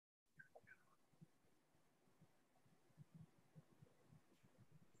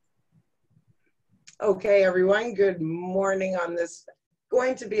Okay, everyone, good morning on this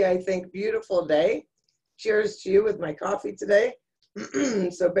going to be, I think, beautiful day. Cheers to you with my coffee today.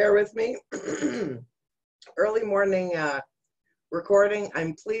 So bear with me. Early morning recording.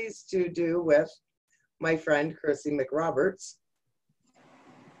 I'm pleased to do with my friend, Chrissy McRoberts,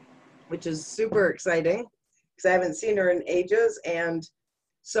 which is super exciting because I haven't seen her in ages and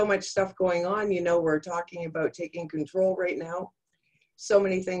so much stuff going on. You know, we're talking about taking control right now. So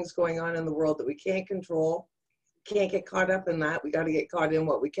many things going on in the world that we can't control. Can't get caught up in that. We got to get caught in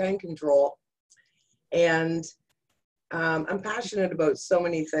what we can control. And I'm passionate about so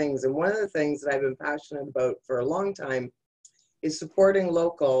many things. And one of the things that I've been passionate about for a long time is supporting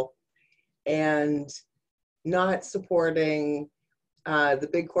local and not supporting the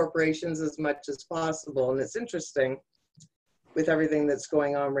big corporations as much as possible. And it's interesting with everything that's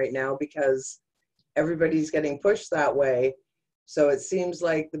going on right now because everybody's getting pushed that way. So it seems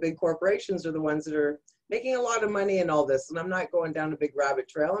like the big corporations are the ones that are making a lot of money in all this. And I'm not going down a big rabbit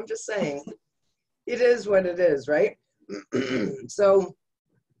trail. I'm just saying it is what it is, right? So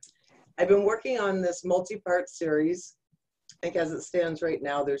I've been working on this multi-part series. I think as it stands right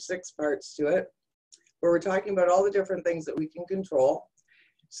now, there's 6 parts to it, where we're talking about all the different things that we can control.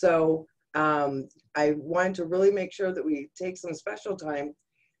 So I wanted to really make sure that we take some special time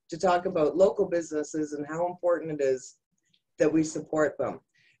to talk about local businesses and how important it is that we support them.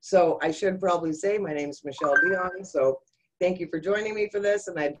 So I should probably say my name is Michele Dionne. So thank you for joining me for this.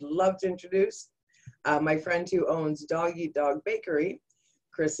 And I'd love to introduce my friend who owns Dog Eat Dog Bakery,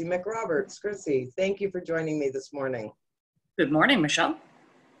 Chrissy McRoberts. Chrissy, thank you for joining me this morning. Good morning, Michele.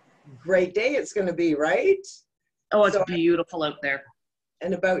 Great day it's going to be, right? Oh, it's beautiful out there.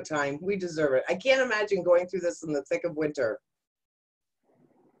 And about time. We deserve it. I can't imagine going through this in the thick of winter.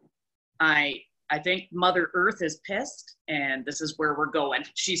 I think Mother Earth is pissed, and this is where we're going.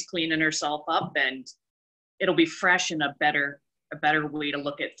 She's cleaning herself up, and it'll be fresh and a better way to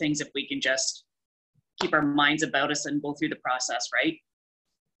look at things if we can just keep our minds about us and go through the process, right?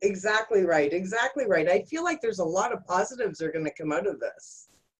 Exactly right. Exactly right. I feel like there's a lot of positives that are going to come out of this.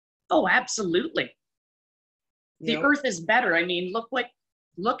 Oh, absolutely. The Earth is better. I mean,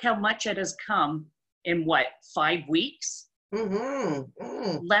 look how much it has come in what, 5 weeks?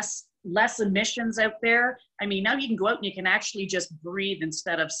 Less emissions out there. I mean, now you can go out and you can actually just breathe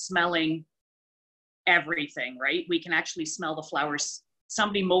instead of smelling everything, right? We can actually smell the flowers.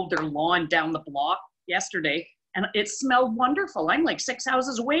 Somebody mowed their lawn down the block yesterday and it smelled wonderful. I'm like 6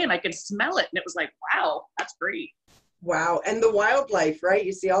 houses away and I could smell it. And it was like, wow, that's great. Wow. And the wildlife, right?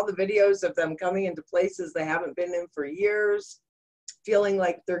 You see all the videos of them coming into places they haven't been in for years, feeling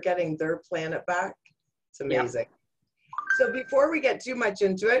like they're getting their planet back. It's amazing. Yeah. So before we get too much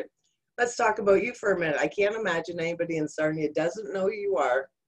into it, let's talk about you for a minute. I can't imagine anybody in Sarnia doesn't know who you are,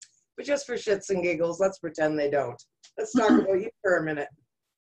 but just for shits and giggles, let's pretend they don't. Let's talk about you for a minute.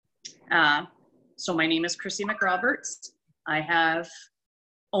 So my name is Chrissy McRoberts. I have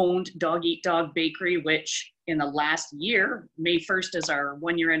owned Dog Eat Dog Bakery, which in the last year, May 1st is our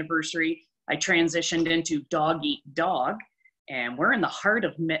 1-year anniversary, I transitioned into Dog Eat Dog, and we're in the heart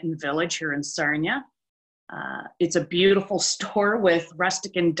of Mitten Village here in Sarnia. It's a beautiful store with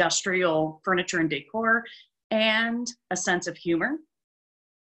rustic industrial furniture and decor and a sense of humor.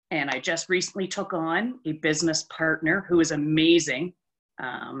 And I just recently took on a business partner who is amazing,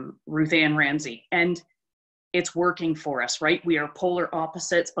 Ruth Ann Ramsey. And it's working for us, right? We are polar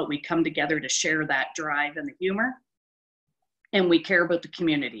opposites, but we come together to share that drive and the humor. And we care about the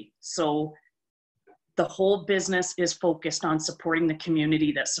community. So the whole business is focused on supporting the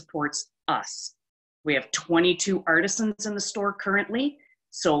community that supports us. We have 22 artisans in the store currently.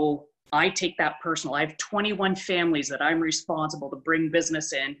 So I take that personal. I have 21 families that I'm responsible to bring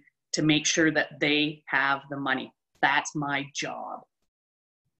business in to make sure that they have the money. That's my job.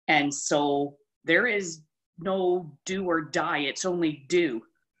 And so there is no do or die. It's only do,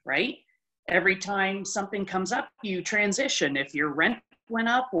 right? Every time something comes up, you transition. If your rent went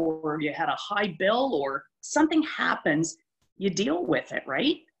up or you had a high bill or something happens, you deal with it,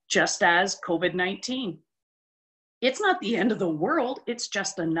 right? Just as COVID-19. It's not the end of the world. It's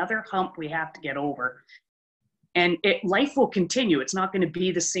just another hump we have to get over. And life will continue. It's not going to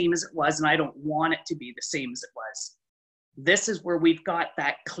be the same as it was, and I don't want it to be the same as it was. This is where we've got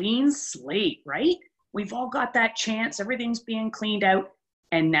that clean slate, right? We've all got that chance. Everything's being cleaned out,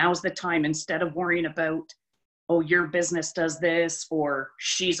 and now's the time. Instead of worrying about, oh, your business does this, or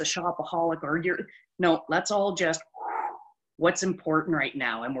she's a shopaholic, or no, let's all just what's important right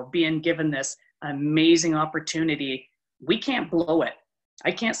now. And we're being given this amazing opportunity. We can't blow it.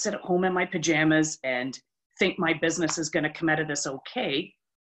 I can't sit at home in my pajamas and think my business is going to come out of this okay.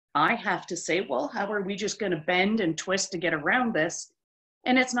 I have to say, well, how are we just going to bend and twist to get around this?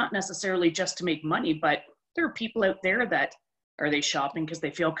 And it's not necessarily just to make money, but there are people out there that, are they shopping because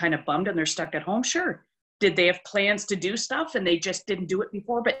they feel kind of bummed and they're stuck at home? Sure. Did they have plans to do stuff and they just didn't do it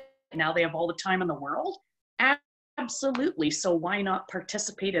before, but now they have all the time in the world? Absolutely. So why not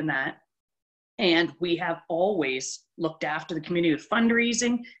participate in that? And we have always looked after the community with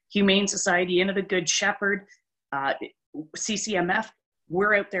fundraising, Humane Society, Inn of the Good Shepherd, CCMF.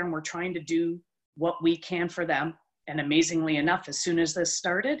 We're out there and we're trying to do what we can for them. And amazingly enough, as soon as this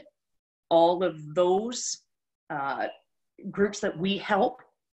started, all of those groups that we help,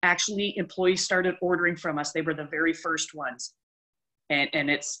 actually employees started ordering from us. They were the very first ones. And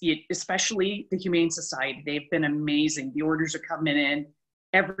it's especially the Humane Society. They've been amazing. The orders are coming in.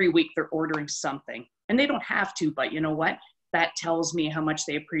 Every week they're ordering something. And they don't have to, but you know what? That tells me how much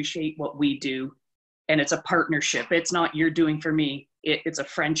they appreciate what we do. And it's a partnership. It's not you're doing for me. It's a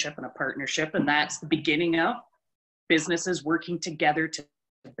friendship and a partnership. And that's the beginning of businesses working together to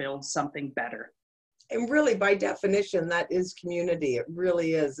build something better. And really, by definition, that is community. It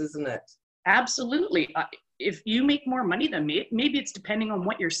really is, isn't it? Absolutely. If you make more money than me, maybe it's depending on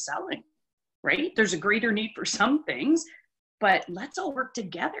what you're selling, right? There's a greater need for some things, but let's all work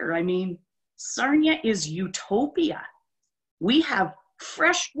together. I mean, Sarnia is utopia. We have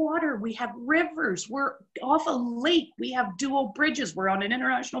fresh water, we have rivers, we're off a lake, we have dual bridges, we're on an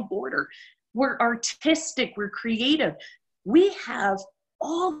international border, we're artistic, we're creative. We have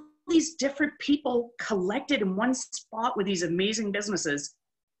all these different people collected in one spot with these amazing businesses,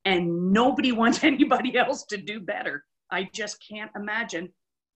 and nobody wants anybody else to do better. I just can't imagine.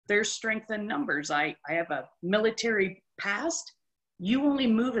 There's strength in numbers. I have a military past. You only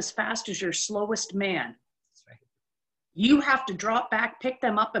move as fast as your slowest man. That's right. You have to drop back, pick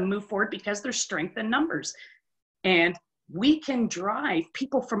them up, and move forward because there's strength in numbers. And we can drive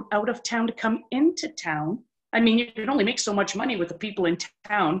people from out of town to come into town. I mean, you can only make so much money with the people in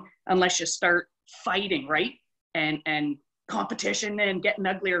town unless you start fighting, right? And competition and getting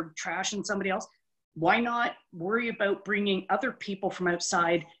ugly or trashing somebody else. Why not worry about bringing other people from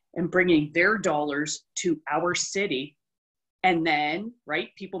outside and bringing their dollars to our city? And then, right,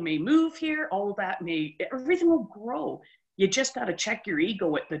 people may move here, all that everything will grow. You just got to check your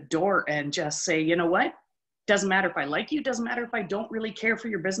ego at the door and just say, you know what? Doesn't matter if I like you, doesn't matter if I don't really care for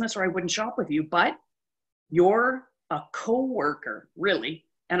your business or I wouldn't shop with you, but you're a co-worker, really,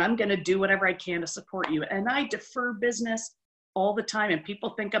 and I'm going to do whatever I can to support you. And I defer business all the time, and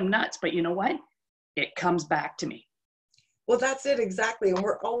people think I'm nuts, but you know what? It comes back to me. Well, that's it, exactly. And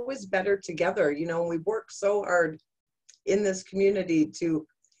we're always better together. You know, we work so hard in this community to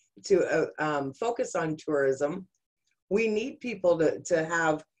focus on tourism. We need people to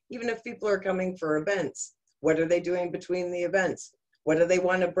have, even if people are coming for events, what are they doing between the events? What do they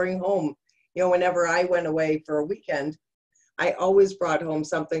want to bring home? You know, whenever I went away for a weekend, I always brought home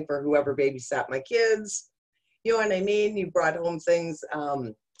something for whoever babysat my kids. You know what I mean? You brought home things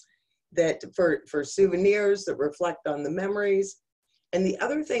that for souvenirs that reflect on the memories. And the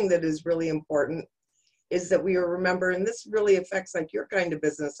other thing that is really important is that we remember, and this really affects like your kind of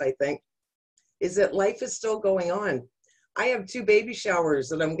business, I think, is that life is still going on. I have 2 baby showers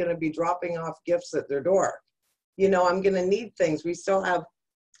that I'm going to be dropping off gifts at their door. You know, I'm going to need things. We still have,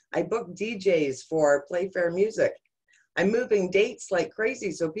 I booked DJs for Playfair Music. I'm moving dates like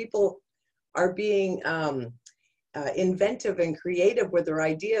crazy. So people are being inventive and creative with their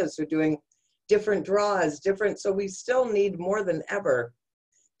ideas. They're doing different draws, so we still need more than ever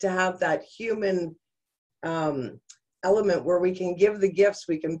to have that human element where we can give the gifts,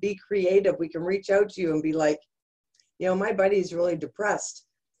 we can be creative, we can reach out to you and be like, you know, my buddy's really depressed.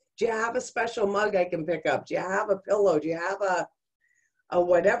 Do you have a special mug I can pick up? Do you have a pillow? Do you have a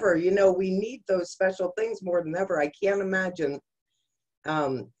whatever? You know, we need those special things more than ever. I can't imagine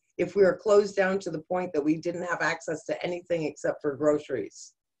if we were closed down to the point that we didn't have access to anything except for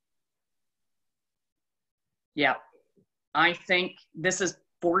groceries. Yeah, I think this is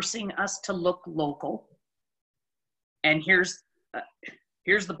forcing us to look local. And here's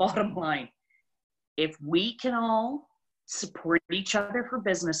the bottom line. If we can all support each other for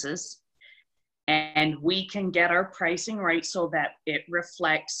businesses, and we can get our pricing right so that it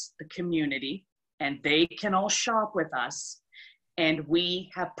reflects the community and they can all shop with us, and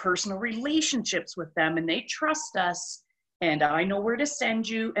we have personal relationships with them and they trust us, and I know where to send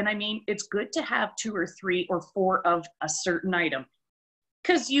you. And I mean, it's good to have 2 or 3 or 4 of a certain item,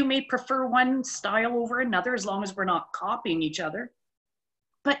 because you may prefer one style over another as long as we're not copying each other.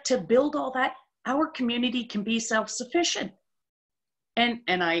 But to build all that, our community can be self-sufficient. And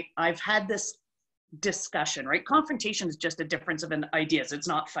I've had this discussion, right? Confrontation is just a difference of ideas. It's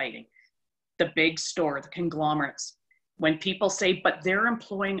not fighting. The big store, the conglomerates, when people say, but they're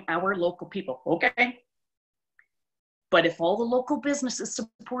employing our local people. Okay. But if all the local businesses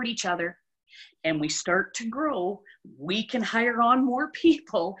support each other and we start to grow, we can hire on more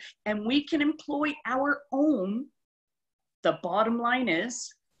people and we can employ our own. The bottom line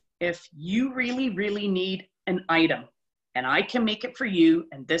is, if you really, really need an item and I can make it for you,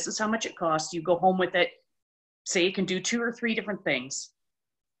 and this is how much it costs, you go home with it, say you can do 2 or 3 different things.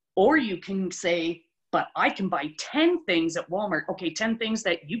 Or you can say, but I can buy 10 things at Walmart. Okay, 10 things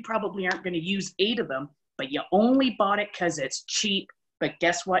that you probably aren't going to use 8 of them, but you only bought it because it's cheap. But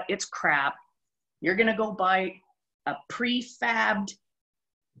guess what? It's crap. You're going to go buy a prefabbed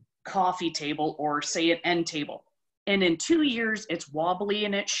coffee table or say an end table. And in 2 years, it's wobbly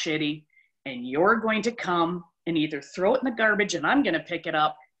and it's shitty. And you're going to come and either throw it in the garbage and I'm going to pick it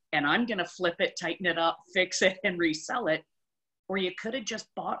up and I'm going to flip it, tighten it up, fix it, and resell it. Or you could have just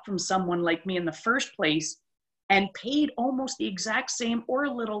bought from someone like me in the first place and paid almost the exact same or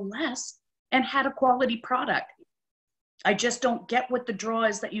a little less and had a quality product. I just don't get what the draw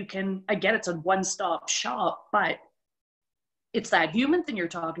is that you can, I get it's a one-stop shop, but it's that human thing you're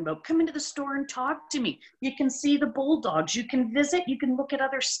talking about. Come into the store and talk to me. You can see the bulldogs, you can visit, you can look at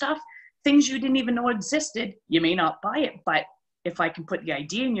other stuff, things you didn't even know existed. You may not buy it, but if I can put the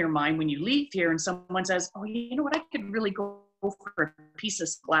idea in your mind when you leave here and someone says, oh, you know what, I could really go for a piece of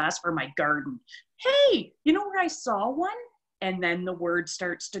glass for my garden. Hey, you know where I saw one? And then the word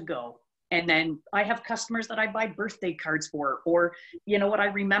starts to go. And then I have customers that I buy birthday cards for, or you know what, I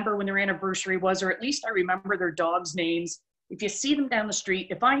remember when their anniversary was, or at least I remember their dogs' names. If you see them down the street,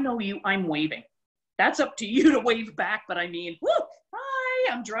 if I know you, I'm waving. That's up to you to wave back, but I mean, whoo,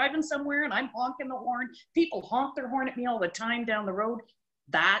 hi, I'm driving somewhere and I'm honking the horn. People honk their horn at me all the time down the road.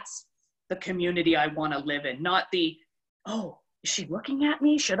 That's the community I want to live in, not the, oh, is she looking at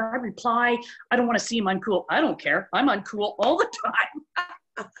me? Should I reply? I don't want to seem uncool. I don't care. I'm uncool all the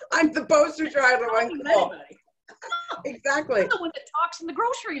time. I'm the poster child of uncool. Exactly. I'm the one that talks in the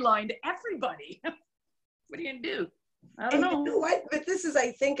grocery line to everybody. What are you going to do? I don't know. You know what? But this is,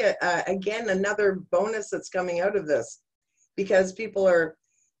 I think, again, another bonus that's coming out of this, because people are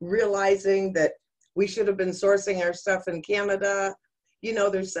realizing that we should have been sourcing our stuff in Canada. You know,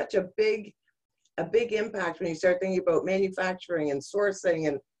 there's such a big impact when you start thinking about manufacturing and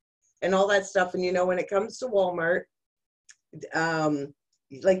sourcing and all that stuff. And, you know, when it comes to Walmart,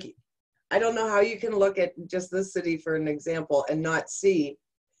 like, I don't know how you can look at just this city for an example and not see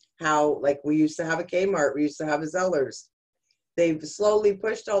how, like, we used to have a Kmart, we used to have a Zellers. They've slowly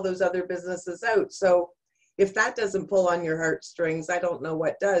pushed all those other businesses out. So if that doesn't pull on your heartstrings, I don't know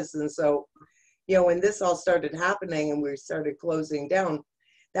what does. And so, you know, when this all started happening and we started closing down,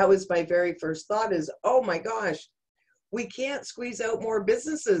 that was my very first thought is, oh my gosh, we can't squeeze out more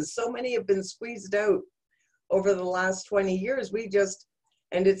businesses. So many have been squeezed out over the last 20 years.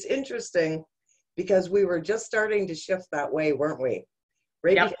 And it's interesting because we were just starting to shift that way, weren't we?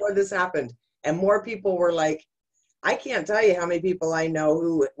 Right Yep. Before this happened. And more people were like, I can't tell you how many people I know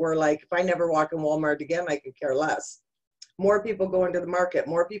who were like, if I never walk in Walmart again, I could care less. More people going to the market,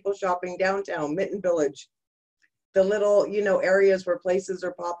 more people shopping downtown, Mitten Village, the little, you know, areas where places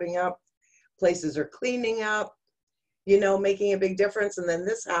are popping up, places are cleaning up, you know, making a big difference. And then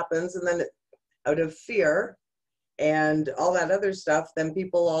this happens. And then out of fear and all that other stuff, then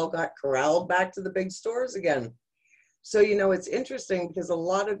people all got corralled back to the big stores again. So, you know, it's interesting because a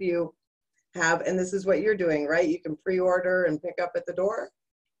lot of you have, and this is what you're doing, right? You can pre-order and pick up at the door.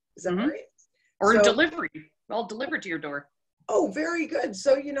 Is that right? Or delivery. I'll deliver to your door. Oh, very good.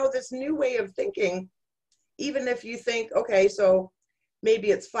 So, you know, this new way of thinking, even if you think, okay, so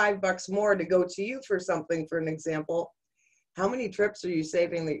maybe it's $5 more to go to you for something, for an example, how many trips are you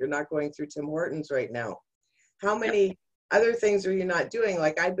saving that you're not going through Tim Hortons right now? How many other things are you not doing?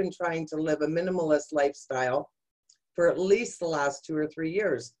 Like, I've been trying to live a minimalist lifestyle for at least the last 2 or 3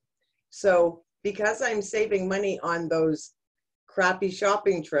 years. So because I'm saving money on those crappy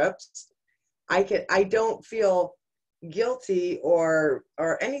shopping trips, I don't feel guilty or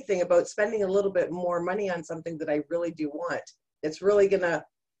anything about spending a little bit more money on something that I really do want. It's really gonna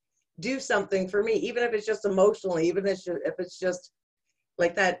do something for me, even if it's just emotionally, even if it's just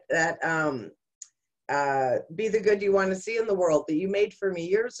like that be the good you want to see in the world that you made for me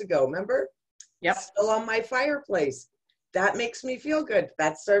years ago, remember? Yep. Still on my fireplace. That makes me feel good.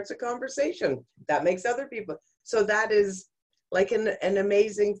 That starts a conversation. That makes other people. So that is like an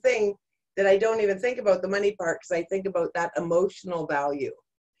amazing thing that I don't even think about the money part, because I think about that emotional value.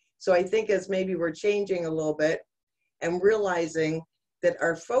 So I think as maybe we're changing a little bit and realizing that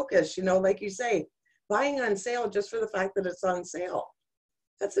our focus, you know, like you say, buying on sale just for the fact that it's on sale.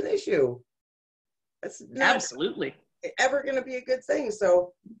 That's an issue. That's not Absolutely ever going to be a good thing.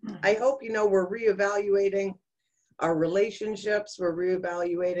 So I hope, we're reevaluating our relationships. We're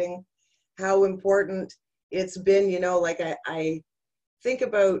reevaluating how important it's been, like I think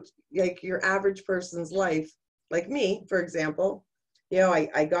about like your average person's life, like me, for example.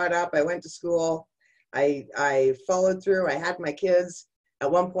 I got up, I went to school, I followed through, I had my kids. At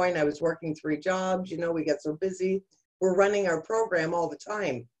one point I was working 3 jobs, we get so busy. We're running our program all the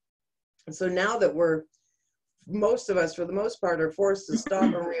time. And so now that most of us, for the most part, are forced to stop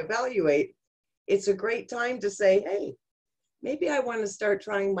and reevaluate, it's a great time to say, hey, maybe I want to start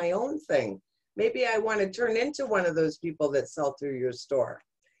trying my own thing. Maybe I want to turn into one of those people that sell through your store.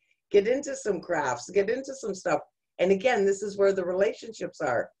 Get into some crafts, get into some stuff. And again, this is where the relationships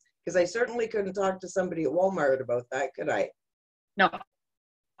are, because I certainly couldn't talk to somebody at Walmart about that, could I? no.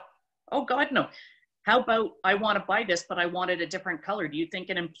 Oh God, no. How about I want to buy this, but I want it a different color? Do you think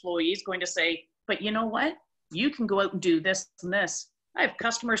an employee is going to say, but you know what? You can go out and do this and this. I have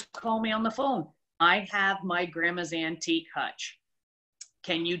customers call me on the phone. I have my grandma's antique hutch.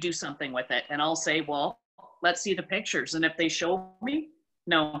 Can you do something with it? And I'll say, well, let's see the pictures. And if they show me,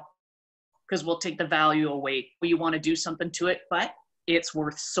 no, because we'll take the value away. You want to do something to it, but it's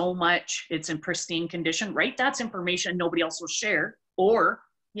worth so much. It's in pristine condition, right? That's information nobody else will share. Or,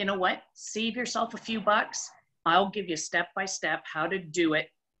 you know what? Save yourself a few bucks. I'll give you step by step how to do it.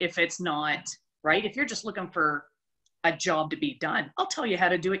 If it's not, right? If you're just looking for a job to be done, I'll tell you how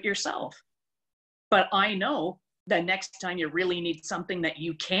to do it yourself. But I know the next time you really need something that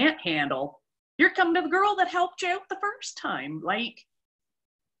you can't handle, you're coming to the girl that helped you out the first time. Like,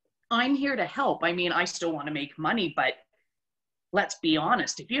 I'm here to help. I mean, I still want to make money, but let's be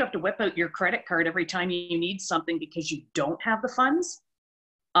honest. If you have to whip out your credit card every time you need something because you don't have the funds,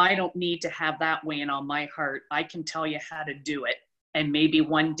 I don't need to have that weighing on my heart. I can tell you how to do it. And maybe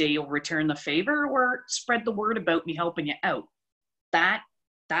one day you'll return the favor or spread the word about me helping you out.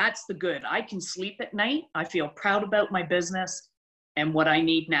 That's the good. I can sleep at night. I feel proud about my business. And what I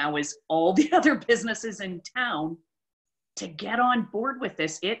need now is all the other businesses in town to get on board with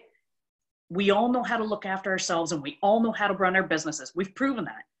this. We all know how to look after ourselves and we all know how to run our businesses. We've proven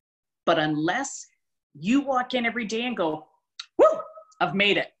that. But unless you walk in every day and go, whoo, I've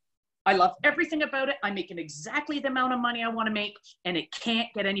made it. I love everything about it. I'm making exactly the amount of money I want to make and it can't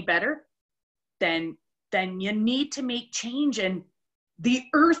get any better, then you need to make change. And the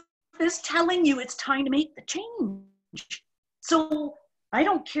earth is telling you it's time to make the change. So I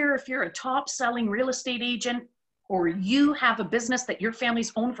don't care if you're a top selling real estate agent or you have a business that your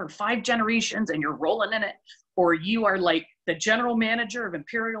family's owned for 5 generations and you're rolling in it, or you are like the general manager of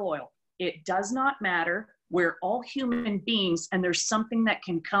Imperial Oil. It does not matter. We're all human beings and there's something that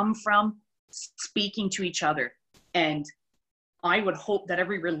can come from speaking to each other. And I would hope that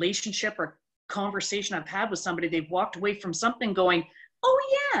every relationship or conversation I've had with somebody, they've walked away from something going, oh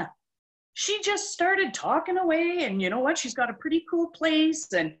yeah, she just started talking away and you know what, she's got a pretty cool place.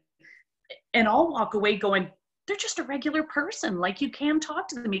 And I'll walk away going, they're just a regular person. Like, you can talk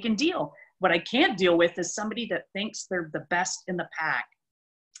to them, you can deal. What I can't deal with is somebody that thinks they're the best in the pack.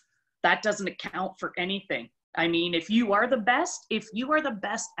 That doesn't account for anything. I mean, if you are the best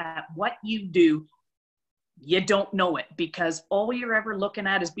at what you do, you don't know it, because all you're ever looking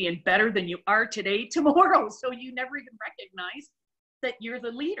at is being better than you are today, tomorrow. So you never even recognize that you're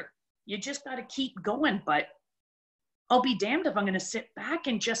the leader. You just got to keep going. But I'll be damned if I'm going to sit back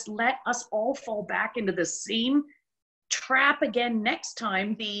and just let us all fall back into the same trap again next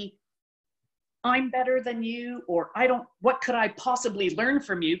time. I'm better than you, or what could I possibly learn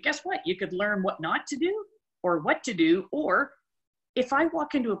from you? Guess what? You could learn what not to do or what to do. Or if I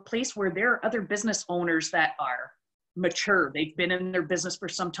walk into a place where there are other business owners that are mature, they've been in their business for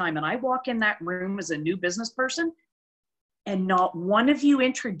some time, and I walk in that room as a new business person and not one of you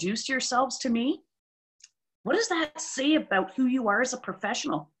introduce yourselves to me, what does that say about who you are as a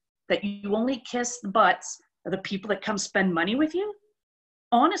professional? That you only kiss the butts of the people that come spend money with you?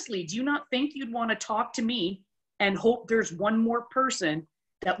 Honestly, do you not think you'd want to talk to me and hope there's one more person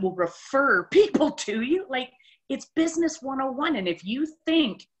that will refer people to you? Like, it's business 101. And if you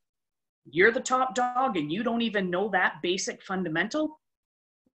think you're the top dog and you don't even know that basic fundamental,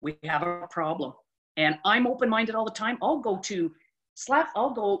 we have a problem. And I'm open-minded all the time. I'll go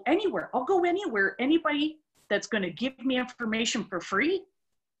anywhere. Anybody that's going to give me information for free,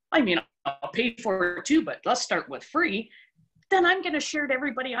 I mean, I'll pay for it too, but let's start with free. Then I'm going to share to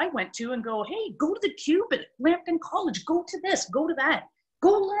everybody I went to and go, hey, go to the Cube at Lambton College, go to this, go to that,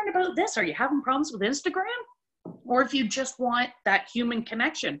 go learn about this. Are you having problems with Instagram? Or if you just want that human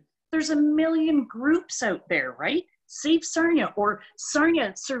connection, There's a million groups out there, right? Save Sarnia or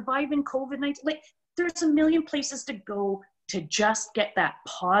Sarnia surviving COVID-19. Like, there's a million places to go to just get that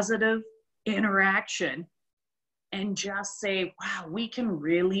positive interaction and just say, wow, we can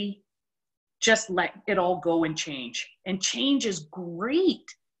really just let it all go and change. And change is great.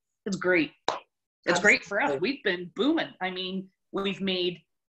 It's great. It's great for us. We've been booming. I mean, we've made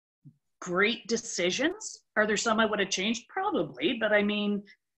great decisions. Are there some I would have changed? Probably. But I mean,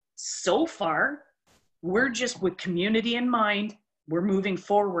 so far, we're just with community in mind, we're moving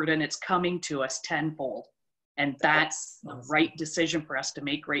forward and it's coming to us tenfold. And that's the right decision for us to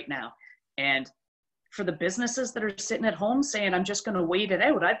make right now. And for the businesses that are sitting at home saying, I'm just going to wait it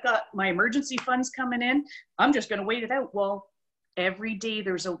out. I've got my emergency funds coming in. I'm just going to wait it out. Well, every day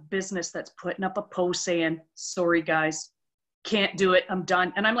there's a business that's putting up a post saying, sorry guys, can't do it. I'm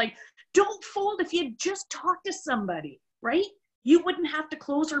done. And I'm like, don't fold if you just talk to somebody, right? You wouldn't have to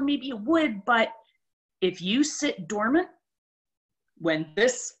close, or maybe you would, but if you sit dormant, when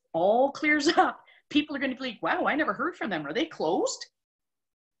this all clears up, people are going to be like, wow, I never heard from them. Are they closed?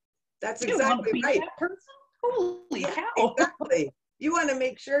 That's exactly right. That person? Holy cow. Exactly. You want to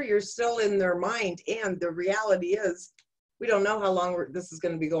make sure you're still in their mind. And the reality is, we don't know how long this is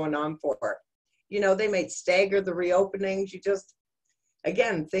going to be going on for. You know, they might stagger the reopenings. You just,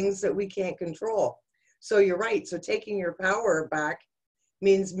 again, things that we can't control. So you're right. So taking your power back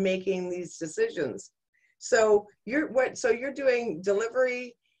means making these decisions. So you're doing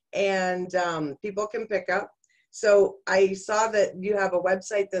delivery and people can pick up. So I saw that you have a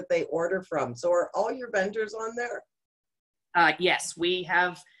website that they order from. So are all your vendors on there? Yes, we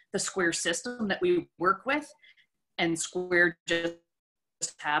have the Square system that we work with, and Square just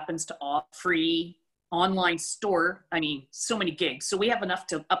happens to offer free online store. I mean, so many gigs. So we have enough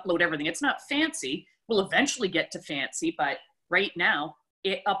to upload everything. It's not fancy. We'll eventually get to fancy, but right now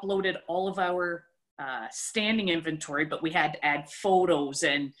it uploaded all of our standing inventory, but we had to add photos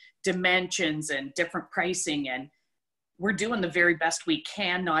and dimensions and different pricing, and we're doing the very best we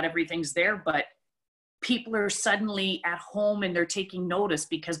can. Not everything's there, but people are suddenly at home and they're taking notice,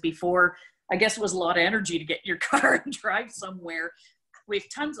 because before, I guess it was a lot of energy to get your car and drive somewhere. We have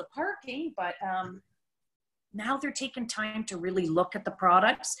tons of parking, but now they're taking time to really look at the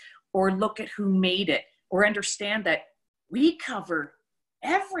products or look at who made it or understand that we cover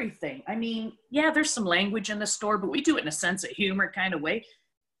everything. I mean, yeah, there's some language in the store, but we do it in a sense of humor kind of way.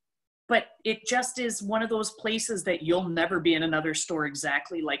 But it just is one of those places that you'll never be in another store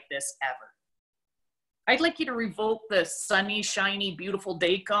exactly like this ever. I'd like you to revoke the sunny, shiny, beautiful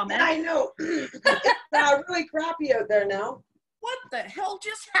day comment. I know. It's really crappy out there now. What the hell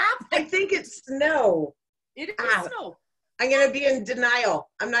just happened? I think it's snow. It is snow. I'm going to be in denial.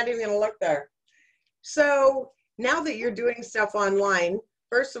 I'm not even going to look there. So now that you're doing stuff online,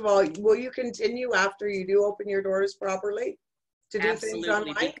 first of all, will you continue after you do open your doors properly to do things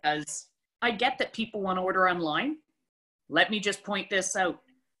online? Because I get that people want to order online. Let me just point this out.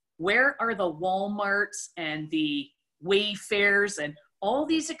 Where are the Walmarts and the Wayfairs and all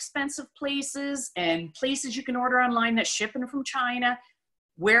these expensive places and places you can order online that's shipping from China?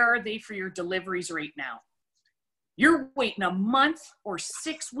 Where are they for your deliveries right now? You're waiting a month or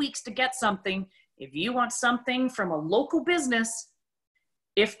 6 weeks to get something. If you want something from a local business,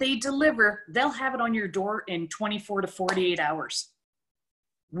 if they deliver, they'll have it on your door in 24 to 48 hours.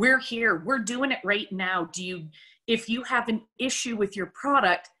 We're here. We're doing it right now. If you have an issue with your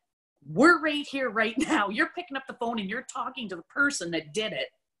product, we're right here right now. You're picking up the phone and you're talking to the person that did it.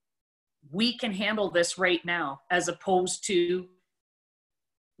 We can handle this right now, as opposed to,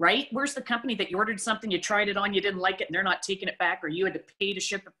 right? Where's the company that you ordered something, you tried it on, you didn't like it, and they're not taking it back, or you had to pay to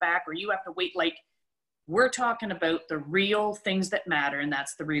ship it back, or you have to wait? Like, we're talking about the real things that matter, and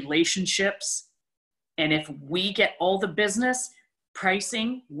that's the relationships. And if we get all the business,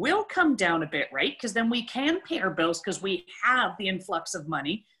 pricing will come down a bit, right? Because then we can pay our bills because we have the influx of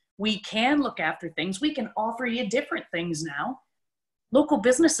money. We can look after things. We can offer you different things now. Local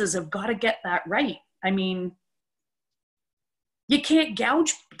businesses have got to get that right. I mean, you can't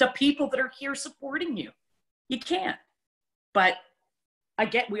gouge the people that are here supporting you. You can't. But I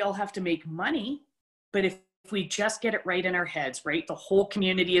get we all have to make money. But if we just get it right in our heads, right? The whole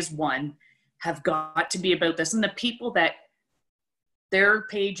community is one, have got to be about this. And the people that, their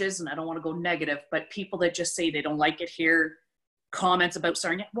pages, and I don't want to go negative, but people that just say they don't like it here, comments about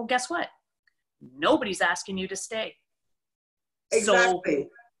Sarnia, well, guess what? Nobody's asking you to stay. Exactly. So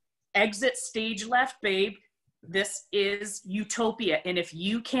exit stage left, babe. This is utopia. And if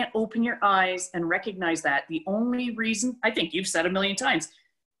you can't open your eyes and recognize that, the only reason, I think you've said a million times,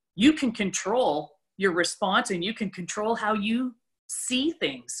 you can control your response and you can control how you see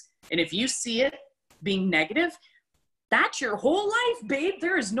things. And if you see it being negative, that's your whole life, babe.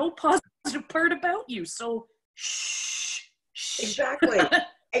 There is no positive part about you. So shh. Exactly.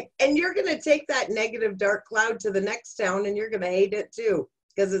 And you're going to take that negative dark cloud to the next town, and you're going to hate it too,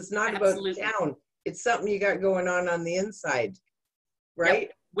 because it's not Absolutely. about the town. It's something you got going on the inside, right?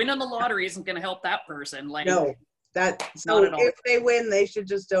 Yep. Winning the lottery isn't going to help that person. Like, no, so if they win, they should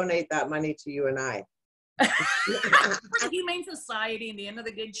just donate that money to you and I. For the Humane Society and the End of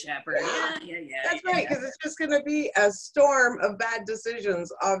the Good Shepherd. Yeah. That's right, because it's just going to be a storm of bad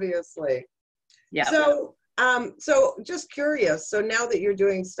decisions, obviously. Yeah. So just curious. So now that you're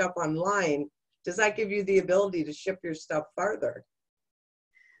doing stuff online, does that give you the ability to ship your stuff farther?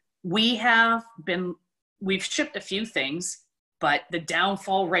 We've shipped a few things, but the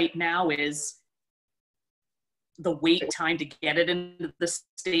downfall right now is the wait time to get it into the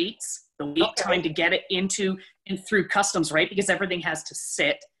States, the wait time to get it into and through customs, right? Because everything has to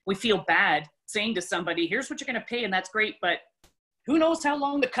sit. We feel bad saying to somebody, here's what you're going to pay, and that's great, but who knows how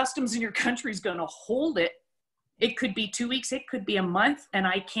long the customs in your country is going to hold it. It could be 2 weeks, it could be a month, and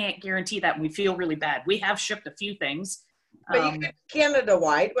I can't guarantee that. And we feel really bad. We have shipped a few things. But you could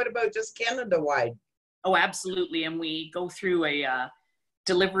Canada-wide. What about just Canada-wide? Oh, absolutely. And we go through a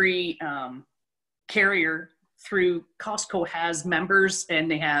delivery carrier through Costco has members,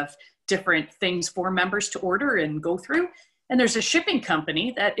 and they have different things for members to order and go through. And there's a shipping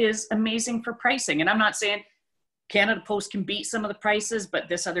company that is amazing for pricing. And I'm not saying Canada Post can beat some of the prices, but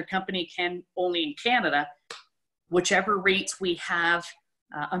this other company can only in Canada. Whichever rates we have,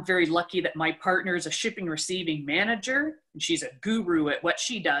 I'm very lucky that my partner is a shipping receiving manager, and she's a guru at what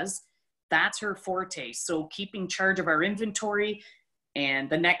she does. That's her forte. So keeping charge of our inventory, and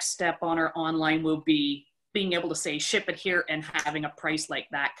the next step on our online will be being able to say, ship it here, and having a price like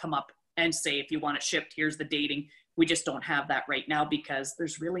that come up and say, if you want it shipped, here's the dating. We just don't have that right now because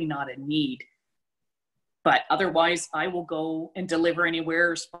there's really not a need. But otherwise, I will go and deliver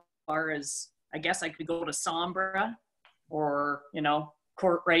anywhere as far as, I guess I could go to Sombra or,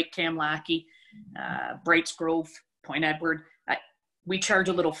 Courtright, Kamlaki, Brights Grove, Point Edward. We charge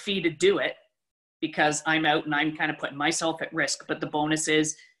a little fee to do it because I'm out and I'm kind of putting myself at risk. But the bonus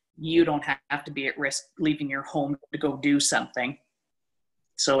is you don't have to be at risk leaving your home to go do something.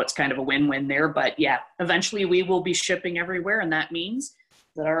 So it's kind of a win-win there. But yeah, eventually we will be shipping everywhere. And that means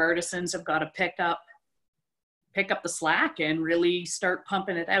that our artisans have got to pick up the slack and really start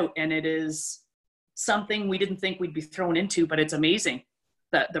pumping it out. And it is something we didn't think we'd be thrown into, but it's amazing.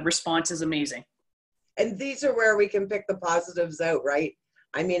 The response is amazing. And these are where we can pick the positives out, right?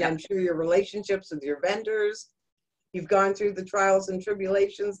 I mean, I'm sure your relationships with your vendors, you've gone through the trials and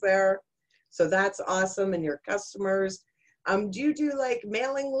tribulations there. So that's awesome. And your customers, do you do like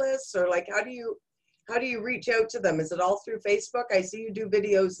mailing lists, or like, how do you reach out to them? Is it all through Facebook? I see you do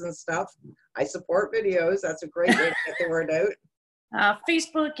videos and stuff. I support videos. That's a great way to get the word out.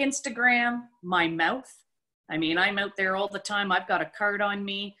 Facebook, Instagram, my mouth. I mean, I'm out there all the time. I've got a card on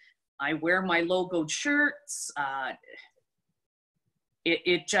me. I wear my logoed shirts.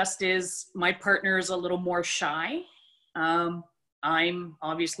 It just is, my partner is a little more shy. I'm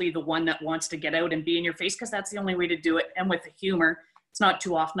obviously the one that wants to get out and be in your face because that's the only way to do it. And with the humor, it's not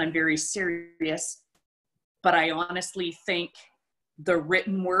too often I'm very serious. But I honestly think the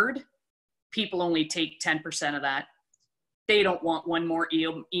written word, people only take 10% of that. They don't want one more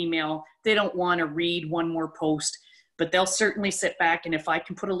email. They don't want to read one more post, but they'll certainly sit back. And if I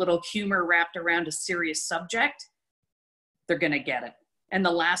can put a little humor wrapped around a serious subject, they're going to get it. And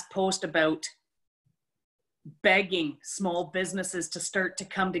the last post about begging small businesses to start to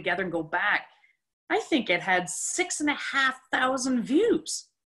come together and go back, I think it had 6,500 views.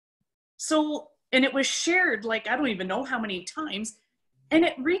 So, and it was shared, like, I don't even know how many times. And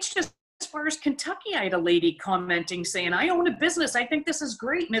it reached as far as Kentucky. I had a lady commenting saying, I own a business. I think this is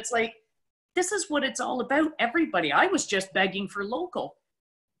great. And it's like, this is what it's all about, everybody. I was just begging for local.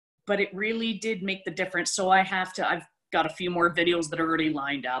 But it really did make the difference. So I've got a few more videos that are already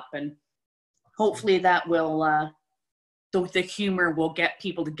lined up. And hopefully that will, the humor will get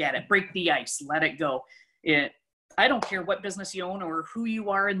people to get it. Break the ice. Let it go. I don't care what business you own or who you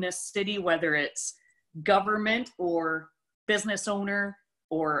are in this city, whether it's government or business owner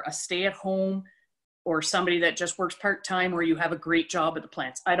or a stay-at-home or somebody that just works part-time or you have a great job at the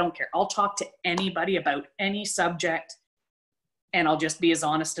plants. I don't care. I'll talk to anybody about any subject and I'll just be as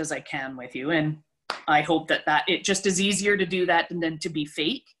honest as I can with you. And I hope that it just is easier to do that than to be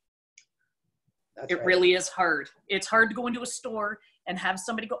fake. That's right. Really is hard. It's hard to go into a store and have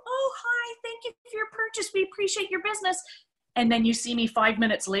somebody go, oh, hi, thank you for your purchase. We appreciate your business. And then you see me 5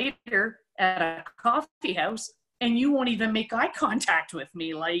 minutes later at a coffee house and you won't even make eye contact with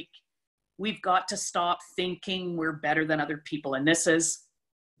me. Like, we've got to stop thinking we're better than other people. And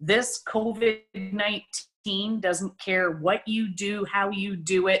this COVID-19 doesn't care what you do, how you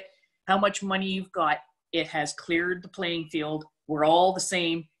do it, how much money you've got. It has cleared the playing field. We're all the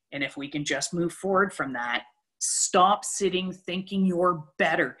same. And if we can just move forward from that, stop sitting thinking you're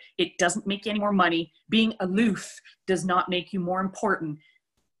better. It doesn't make you any more money. Being aloof does not make you more important.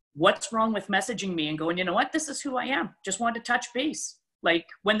 What's wrong with messaging me and going, you know what, this is who I am. Just wanted to touch base. Like,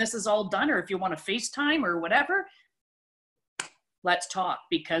 when this is all done, or if you want to FaceTime or whatever, let's talk,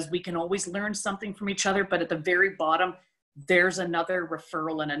 because we can always learn something from each other. But at the very bottom, there's another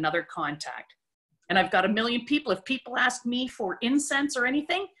referral and another contact. And I've got a million people. If people ask me for incense or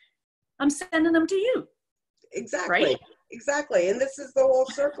anything, I'm sending them to you. Exactly. Right? Exactly. And this is the whole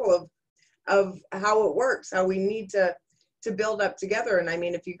circle of how it works, how we need to build up together. And I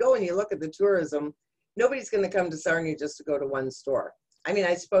mean, if you go and you look at the tourism, nobody's going to come to Sarnia just to go to one store. I mean,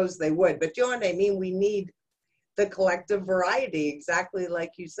 I suppose they would, but you know what I mean? We need the collective variety, exactly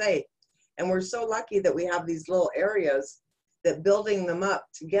like you say. And we're so lucky that we have these little areas that building them up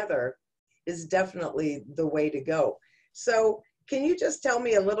together is definitely the way to go. So can you just tell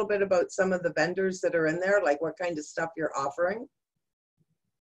me a little bit about some of the vendors that are in there, like what kind of stuff you're offering?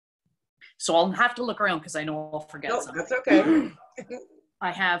 So I'll have to look around because I know I'll forget something. That's okay.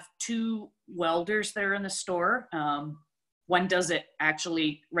 I have 2 welders that are in the store. One does it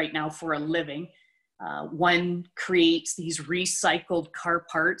actually right now for a living. One creates these recycled car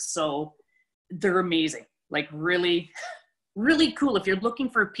parts. So they're amazing, like really, really cool. If you're looking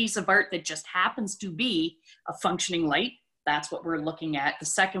for a piece of art that just happens to be a functioning light, that's what we're looking at. The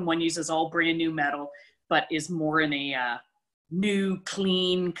second one uses all brand new metal, but is more in a new,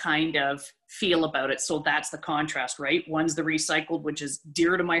 clean kind of feel about it. So that's the contrast, right? One's the recycled, which is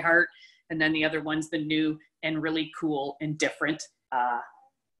dear to my heart. And then the other one's the new and really cool and different.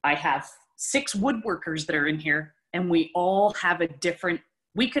 I have 6 woodworkers that are in here, and we all have a different,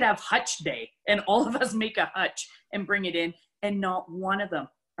 we could have hutch day and all of us make a hutch and bring it in, and not one of them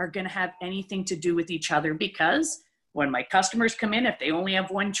are going to have anything to do with each other, because when my customers come in, if they only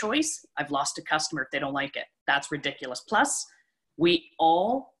have one choice, I've lost a customer if they don't like it. That's ridiculous. Plus,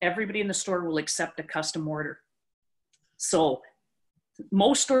 everybody in the store will accept a custom order. So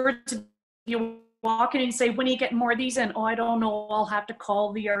most stores, you walk in and say, when are you getting more of these in? Oh, I don't know. I'll have to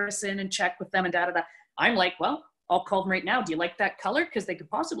call the artist in and check with them and da-da-da. I'm like, well, I'll call them right now. Do you like that color? Because they could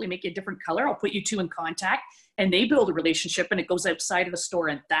possibly make you a different color. I'll put you 2 in contact, and they build a relationship, and it goes outside of the store.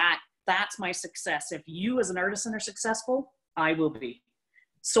 And that's my success. If you as an artisan are successful, I will be.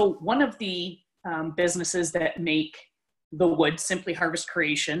 So one of the businesses that make the wood, Simply Harvest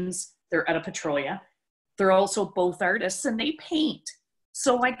Creations, they're out of Petrolia. They're also both artists, and they paint.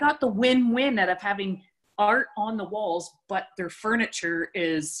 So I got the win-win out of having art on the walls, but their furniture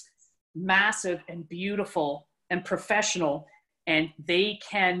is massive and beautiful and professional, and they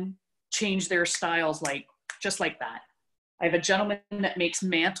can change their styles just like that. I have a gentleman that makes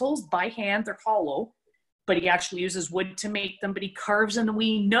mantles by hand. They're hollow, but he actually uses wood to make them, but he carves in the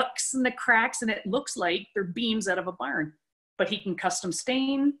wee nooks and the cracks, and it looks like they're beams out of a barn. But he can custom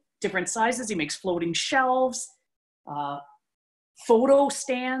stain, different sizes. He makes floating shelves, photo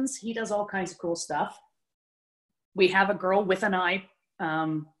stands. He does all kinds of cool stuff. We have a girl with an eye,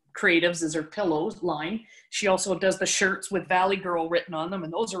 Creatives is her pillows line. She also does the shirts with Valley Girl written on them,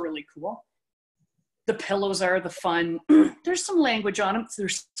 and those are really cool. The pillows are the fun. There's some language on them.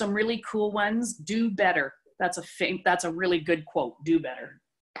 There's some really cool ones. Do better. That's a really good quote. Do better.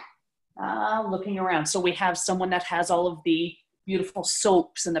 Looking around. So we have someone that has all of the beautiful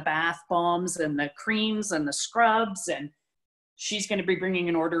soaps and the bath bombs and the creams and the scrubs, and she's going to be bringing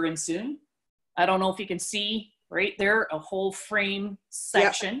an order in soon. I don't know if you can see right there, a whole frame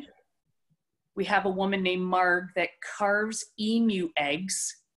section. Yep. We have a woman named Marg that carves emu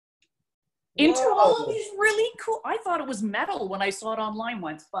eggs into all of these really cool, I thought it was metal when I saw it online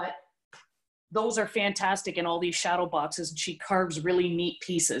once, but those are fantastic in all these shadow boxes, and she carves really neat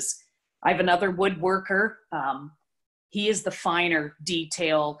pieces. I have another woodworker. He is the finer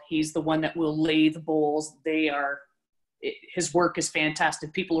detail. He's the one that will lay the bowls. His work is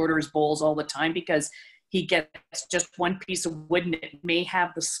fantastic. People order his bowls all the time because he gets just one piece of wood and it may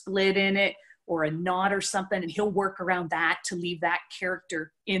have the split in it or a knot or something, and he'll work around that to leave that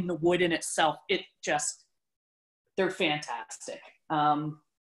character in the wood in itself. They're fantastic.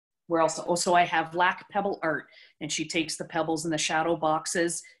 Where else? Also, I have Black Pebble Art, and she takes the pebbles in the shadow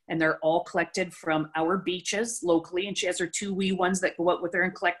boxes, and they're all collected from our beaches locally, and she has her 2 wee ones that go out with her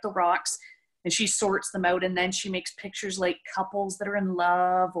and collect the rocks. and she sorts them out, and then she makes pictures like couples that are in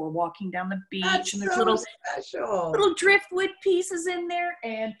love or walking down the beach. That's and there's so special. little driftwood pieces in there,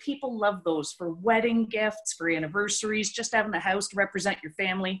 and people love those for wedding gifts, for anniversaries, just having the house to represent your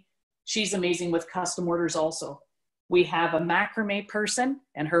family. She's amazing with custom orders also. We have a macrame person,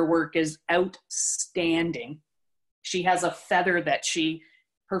 and her work is outstanding. She has a feather that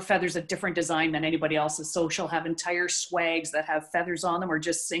her feather's a different design than anybody else's. So she'll have entire swags that have feathers on them or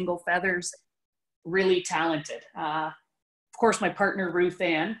just single feathers. Really talented. Of course, my partner, Ruth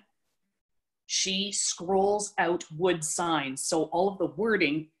Ann, she scrolls out wood signs. So all of the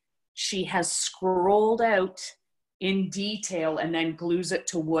wording, she has scrolled out in detail and then glues it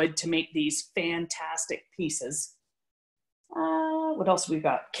to wood to make these fantastic pieces. What else we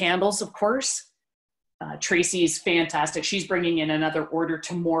got? Candles, of course. Tracy's fantastic. She's bringing in another order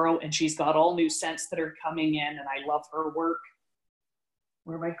tomorrow, and she's got all new scents that are coming in, and I love her work.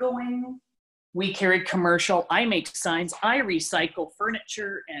 Where am I going? We carry commercial. I make signs. I recycle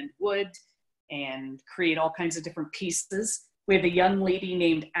furniture and wood and create all kinds of different pieces. We have a young lady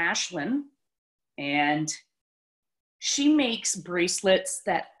named Ashlyn, and she makes bracelets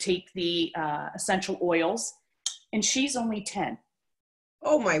that take the essential oils, and she's only 10.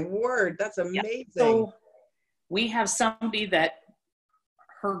 Oh my word, that's amazing. Yeah. So we have somebody that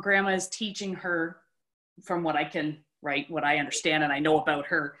her grandma is teaching her, from what I can write, what I understand and I know about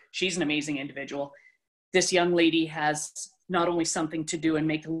her. She's an amazing individual. This young lady has not only something to do and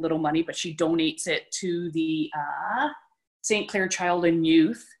make a little money, but she donates it to the St. Clair Child and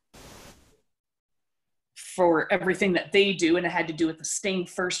Youth for everything that they do. And it had to do with the Staying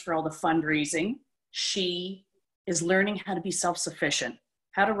First for all the fundraising. She is learning how to be self-sufficient,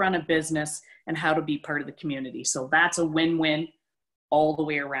 how to run a business, and how to be part of the community. So that's a win-win all the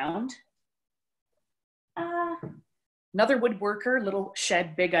way around. Another woodworker, little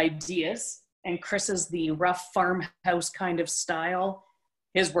shed, big ideas. And Chris is the rough farmhouse kind of style.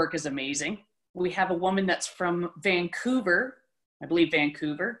 His work is amazing. We have a woman that's from Vancouver, I believe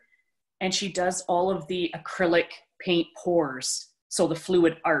Vancouver, and she does all of the acrylic paint pours, so the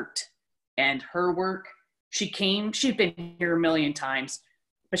fluid art. And her work, she'd been here a million times,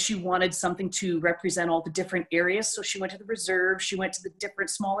 but she wanted something to represent all the different areas. So she went to the reserve, she went to the different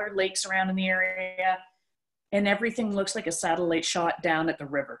smaller lakes around in the area, and everything looks like a satellite shot down at the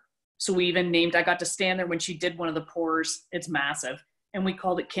river. So we even named, I got to stand there when she did one of the pours. It's massive. And we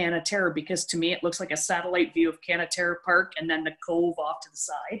called it Canaterra because to me, it looks like a satellite view of Canaterra Park and then the cove off to the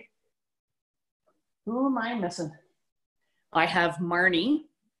side. Who am I missing? I have Marnie,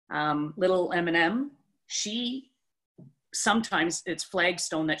 little M&M. She, sometimes it's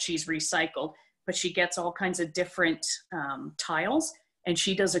flagstone that she's recycled, but she gets all kinds of different tiles, and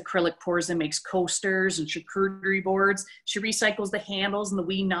she does acrylic pours and makes coasters and charcuterie boards. She recycles the handles and the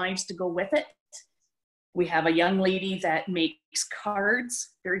wee knives to go with it. We have a young lady that makes cards,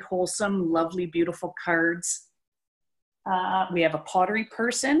 very wholesome, lovely, beautiful cards. We have a pottery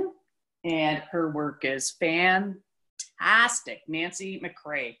person, and her work is fantastic. Nancy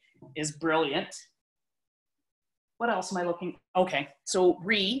McRae is brilliant. What else am I looking? Okay, so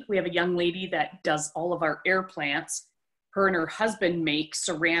we have a young lady that does all of our air plants. Her and her husband make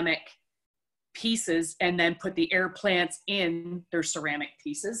ceramic pieces and then put the air plants in their ceramic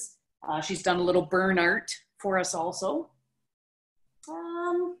pieces. She's done a little burn art for us also.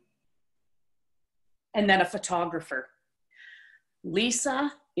 And then a photographer.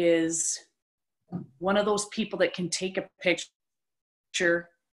 Lisa is one of those people that can take a picture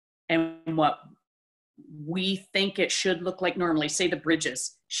and what we think it should look like normally, say the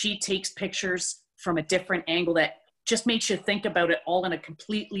bridges. She takes pictures from a different angle that just makes you think about it all in a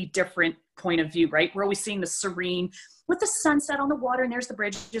completely different point of view, right? We're always seeing the serene with the sunset on the water and there's the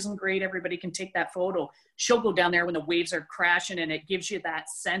bridges and great, everybody can take that photo. She'll go down there when the waves are crashing and it gives you that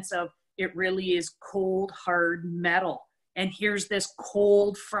sense of it really is cold, hard metal. And here's this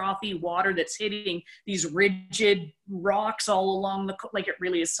cold, frothy water that's hitting these rigid rocks all along the, like it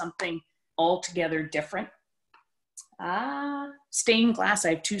really is something altogether different. Stained glass,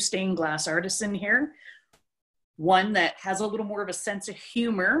 I have two stained glass artists in here. One that has a little more of a sense of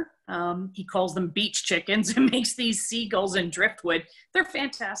humor. He calls them beach chickens and makes these seagulls and driftwood. They're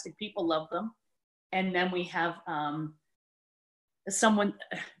fantastic. People love them. And then we have someone,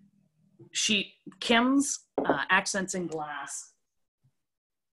 Kim's Accents in Glass.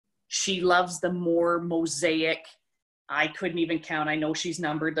 She loves the more mosaic. I couldn't even count. I know she's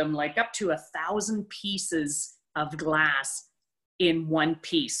numbered them like up to 1,000 pieces of glass in one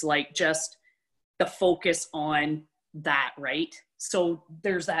piece, like just the focus on that, right? So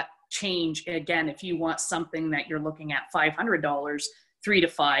there's that change. Again, if you want something that you're looking at $500, 3 to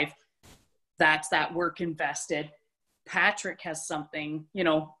 5, that's that work invested. Patrick has something, you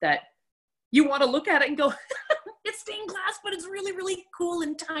know, that you want to look at it and go, it's stained glass, but it's really, really cool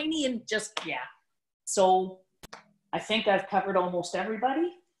and tiny and just, yeah. So I think I've covered almost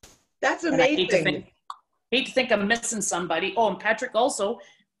everybody. That's And I amazing. hate to think I'm missing somebody. Oh, and Patrick also,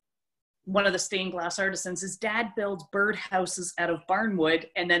 one of the stained glass artisans, his dad builds birdhouses out of barnwood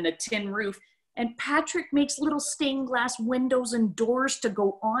and then the tin roof. And Patrick makes little stained glass windows and doors to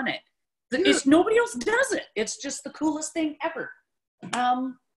go on it. It's, nobody else does it. It's just the coolest thing ever.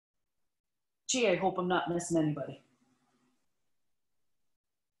 Gee, I hope I'm not missing anybody.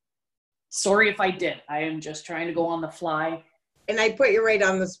 Sorry if I did. I am just trying to go on the fly. And I put you right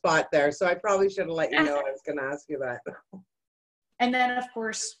on the spot there, so I probably should have let you know I was going to ask you that. And then, of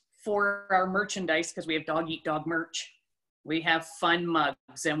course, for our merchandise, because we have Dog Eat Dog merch, we have fun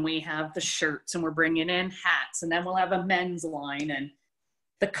mugs, and we have the shirts, and we're bringing in hats, and then we'll have a men's line, and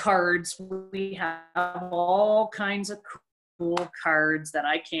the cards. We have all kinds of cool cards that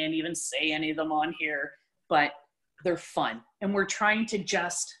I can't even say any of them on here, but they're fun. And we're trying to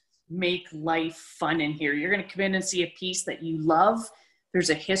just make life fun in here. You're going to come in and see a piece that you love. There's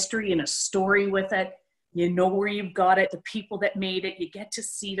a history and a story with it. You know where you've got it, the people that made it, you get to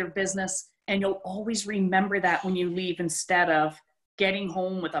see their business, and you'll always remember that when you leave, instead of getting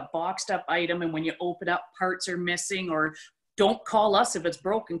home with a boxed up item and when you open up parts are missing. Or don't call us if it's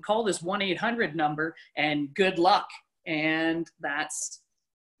broken, call this 1-800 number and good luck. And that's,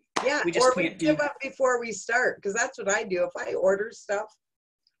 yeah, we just or can't we give up before we start, because that's what I do. If I order stuff,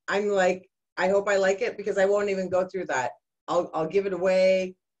 I'm like, I hope I like it, because I won't even go through that. I'll give it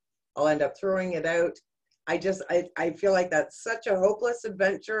away. I'll end up throwing it out. I feel like that's such a hopeless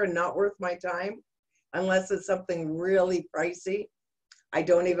adventure and not worth my time. Unless it's something really pricey, I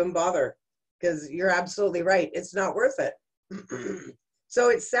don't even bother, because you're absolutely right. It's not worth it. So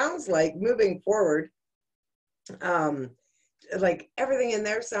it sounds like moving forward, like everything in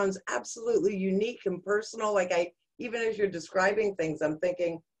there sounds absolutely unique and personal. Like even as you're describing things, I'm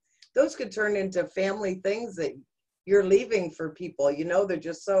thinking those could turn into family things that you're leaving for people. You know, they're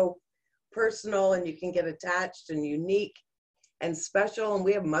just so personal, and you can get attached and unique and special. And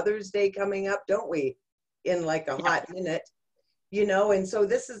we have Mother's Day coming up, don't we? In like a hot minute, you know. And so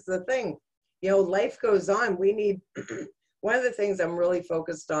this is the thing, you know, life goes on. We need, one of the things I'm really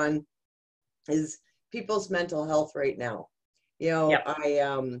focused on is people's mental health right now. You know,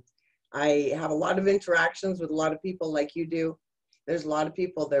 I have a lot of interactions with a lot of people like you do. There's a lot of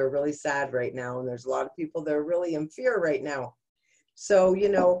people that are really sad right now, and there's a lot of people that are really in fear right now. So, you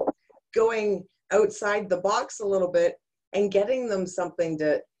know, going outside the box a little bit and getting them something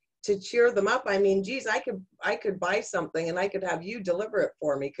to cheer them up. I mean, geez, I could buy something and I could have you deliver it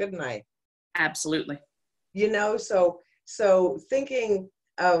for me, couldn't I? Absolutely. You know, so thinking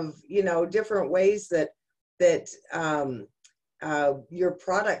of, you know, different ways that your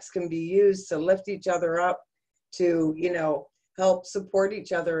products can be used to lift each other up, to, you know, help support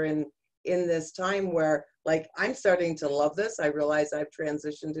each other in this time where, like, I'm starting to love this. I realize I've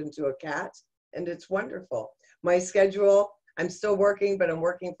transitioned into a cat, and it's wonderful. My schedule, I'm still working, but I'm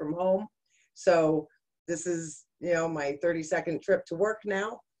working from home. So this is, you know, my 30-second trip to work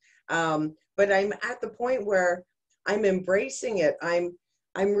now. But I'm at the point where I'm embracing it. I'm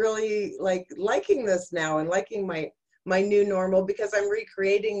really liking this now, and liking my new normal, because I'm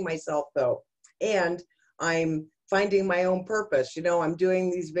recreating myself though. And I'm finding my own purpose. You know, I'm doing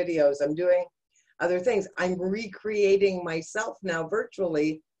these videos, I'm doing other things. I'm recreating myself now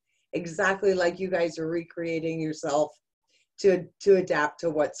virtually, exactly like you guys are recreating yourself to adapt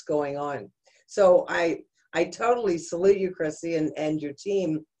to what's going on. So I totally salute you, Chrissy, and your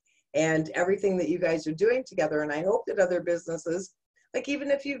team, and everything that you guys are doing together. And I hope that other businesses, like,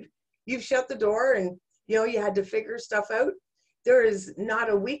 even if you've shut the door and, you know, you had to figure stuff out, there is not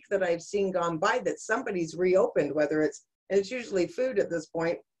a week that I've seen gone by that somebody's reopened, whether it's, and it's usually food at this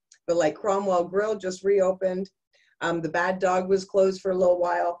point, but like Cromwell Grill just reopened. The Bad Dog was closed for a little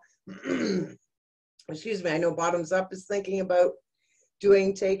while. Excuse me. I know Bottoms Up is thinking about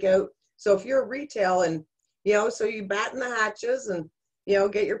doing takeout. So if you're retail, and, you know, so you batten the hatches and, you know,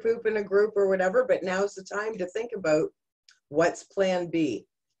 get your poop in a group or whatever, but now's the time to think about what's plan B.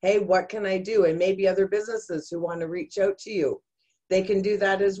 Hey, what can I do? And maybe other businesses who want to reach out to you, they can do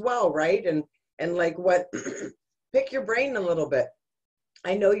that as well, right? And like, what, pick your brain a little bit.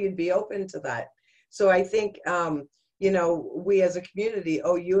 I know you'd be open to that. So I think, you know, we as a community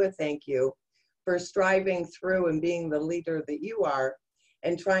owe you a thank you for striving through and being the leader that you are,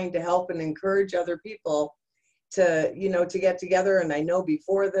 and trying to help and encourage other people to, you know, to get together. And I know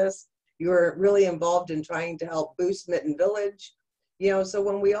before this, you were really involved in trying to help boost Mitten Village. You know, so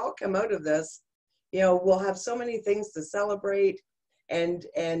when we all come out of this, you know, we'll have so many things to celebrate and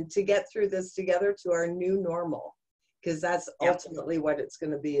to get through this together to our new normal, because that's ultimately what it's going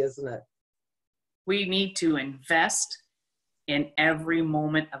to be, isn't it? We need to invest in every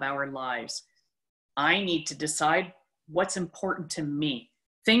moment of our lives. I need to decide what's important to me.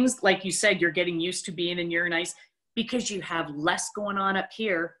 Things like you said, you're getting used to being in your nice because you have less going on up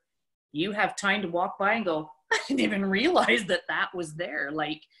here. You have time to walk by and go, I didn't even realize that that was there.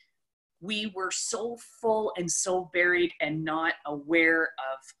 Like, we were so full and so buried and not aware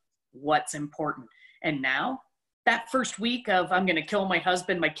of what's important. And now that first week of I'm going to kill my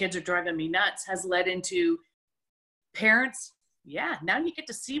husband, my kids are driving me nuts, has led into parents. Yeah, now you get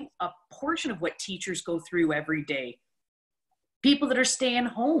to see a portion of what teachers go through every day. People that are staying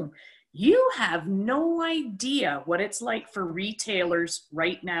home. You have no idea what it's like for retailers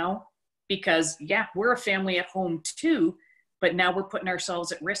right now, because yeah, we're a family at home too, but now we're putting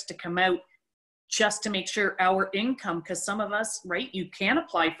ourselves at risk to come out just to make sure our income, because some of us, right, you can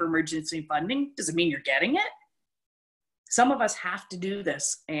apply for emergency funding. Does it mean you're getting it? Some of us have to do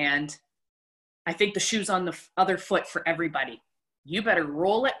this. And I think the shoe's on the other foot for everybody. You better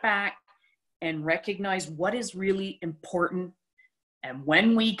roll it back and recognize what is really important. And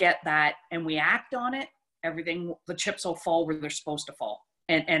when we get that and we act on it, everything, the chips will fall where they're supposed to fall,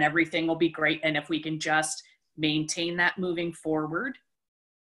 and everything will be great. And if we can just maintain that moving forward,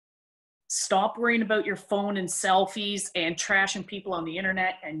 stop worrying about your phone and selfies and trashing people on the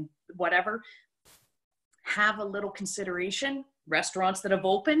internet and whatever. Have a little consideration. Restaurants that have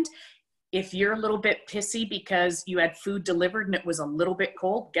opened, if you're a little bit pissy because you had food delivered and it was a little bit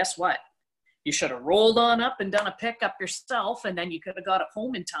cold, guess what? You should have rolled on up and done a pickup yourself, and then you could have got it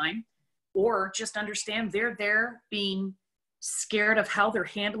home in time. Or just understand they're there being scared of how they're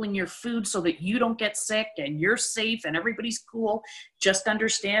handling your food so that you don't get sick and you're safe and everybody's cool. Just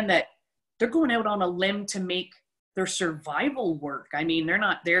understand that they're going out on a limb to make their survival work. I mean, they're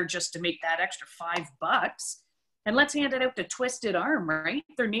not there just to make that extra $5. And let's hand it out to Twisted Arm, right?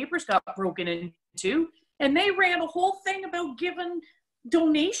 Their neighbors got broken into, and they ran a whole thing about giving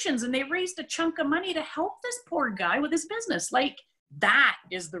donations, and they raised a chunk of money to help this poor guy with his business. Like, that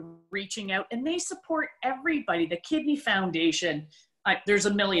is the reaching out, and they support everybody. The Kidney Foundation, there's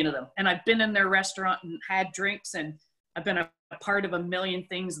a million of them, and I've been in their restaurant and had drinks, and I've been a part of a million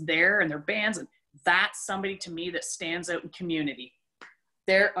things there and their bands, and that's somebody to me that stands out in community.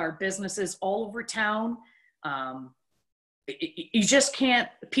 There are businesses all over town. You just can't,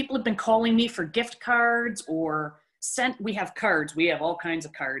 people have been calling me for gift cards or we have cards, we have all kinds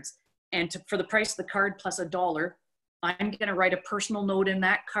of cards, and for the price of the card plus $1, I'm going to write a personal note in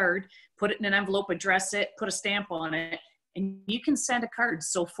that card, put it in an envelope, address it, put a stamp on it, and you can send a card.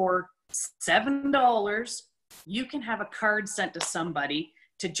 So for $7, you can have a card sent to somebody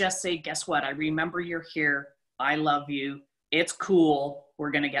to just say, guess what? I remember you're here. I love you. It's cool.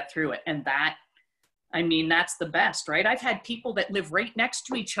 We're going to get through it. And that, I mean, that's the best, right? I've had people that live right next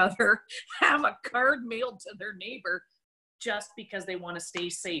to each other have a card mailed to their neighbor just because they want to stay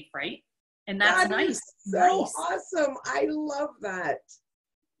safe, right? And that's nice. So awesome. I love that.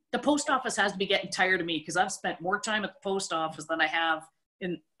 The post office has to be getting tired of me, because I've spent more time at the post office than I have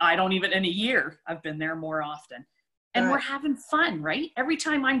in a year. I've been there more often. And we're having fun, right? Every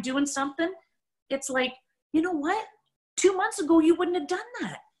time I'm doing something, it's like, you know what? 2 months ago, you wouldn't have done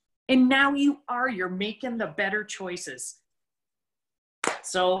that. And now you're making the better choices.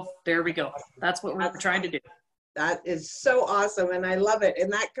 So there we go. That's what we're trying to do. That is so awesome. And I love it.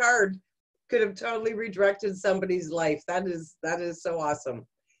 And that card could have totally redirected somebody's life. That is so awesome.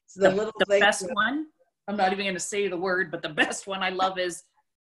 So the best one, I'm not even going to say the word, but the best one I love is,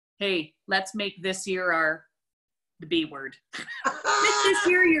 hey, let's make this year the B word. Make this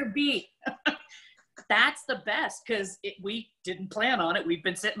year your B. That's the best, because we didn't plan on it. We've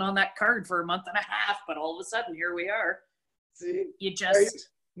been sitting on that card for a month and a half, but all of a sudden here we are. See,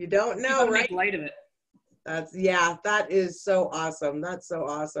 you don't know, right? Make light of it. That is so awesome. That's so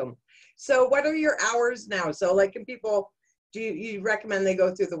awesome. So what are your hours now? So like, can people, do you recommend they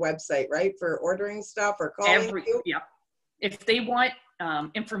go through the website, right, for ordering stuff or calling you? Yeah. If they want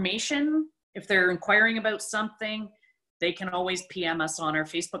information, if they're inquiring about something, they can always PM us on our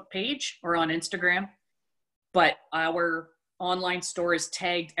Facebook page or on Instagram. But our online store is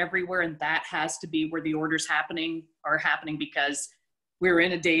tagged everywhere, and that has to be where the orders are happening, because we were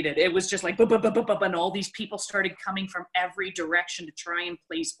inundated. It was just like, and all these people started coming from every direction to try and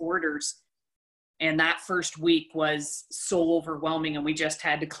place orders. And that first week was so overwhelming, and we just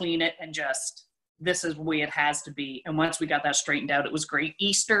had to clean it and this is the way it has to be. And once we got that straightened out, it was great.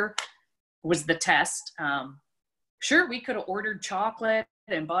 Easter was the test. Sure, we could have ordered chocolate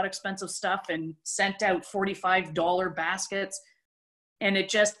and bought expensive stuff and sent out $45 baskets. And it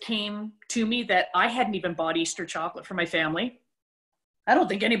just came to me that I hadn't even bought Easter chocolate for my family. I don't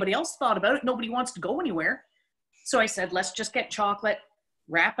think anybody else thought about it. Nobody wants to go anywhere. So I said, let's just get chocolate,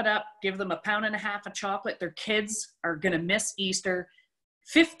 wrap it up, give them £1.50 of chocolate. Their kids are going to miss Easter.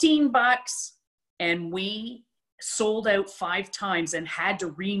 $15, and we sold out 5 times and had to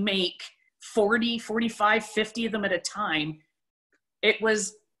remake 40, 45, 50 of them at a time. It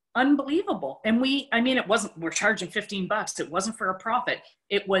was unbelievable. And it wasn't, we're charging $15. It wasn't for a profit.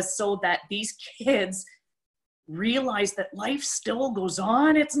 It was so that these kids realize that life still goes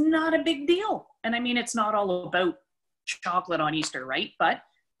on. It's not a big deal. And it's not all about chocolate on Easter, right? But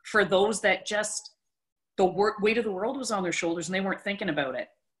for those that just, the weight of the world was on their shoulders and they weren't thinking about it.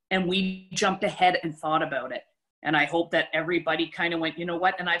 And we jumped ahead and thought about it. And I hope that everybody kind of went, you know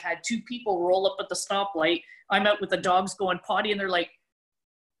what? And I've had 2 people roll up at the stoplight. I'm out with the dogs going potty and they're like,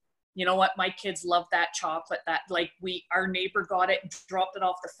 you know what? My kids love that chocolate. That our neighbor got it and dropped it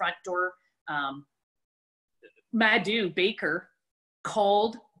off the front door. Madhu Baker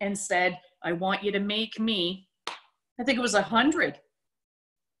called and said, I want you to make me, I think it was 100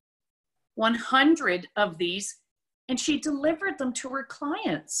 of these, and she delivered them to her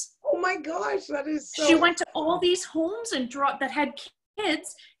clients. Oh my gosh, that is so... She went to all these homes and that had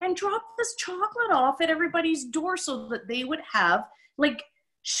kids and dropped this chocolate off at everybody's door so that they would have,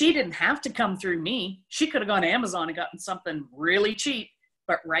 she didn't have to come through me. She could have gone to Amazon and gotten something really cheap,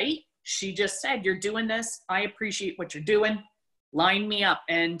 but right? She just said, you're doing this. I appreciate what you're doing. Line me up.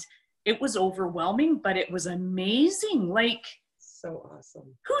 And it was overwhelming, but it was amazing. So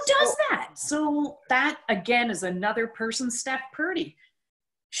awesome. Who does that? So that, again, is another person, Steph Purdy.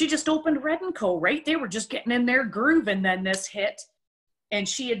 She just opened Red & Co., right? They were just getting in their groove, and then this hit. And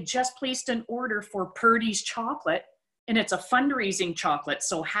she had just placed an order for Purdy's chocolate, and it's a fundraising chocolate.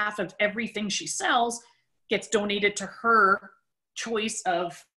 So half of everything she sells gets donated to her choice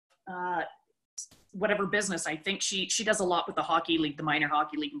of whatever business. I think she does a lot with the hockey league, the minor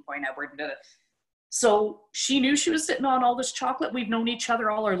hockey league in Point Edward. So she knew she was sitting on all this chocolate. We've known each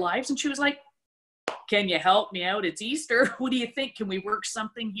other all our lives. And she was like, can you help me out? It's Easter. What do you think? Can we work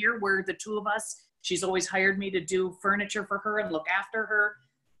something here where the 2 of us, she's always hired me to do furniture for her and look after her.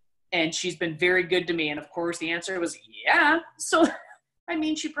 And she's been very good to me. And of course the answer was, yeah. So,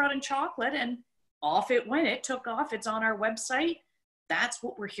 she brought in chocolate and off it went. It took off. It's on our website. That's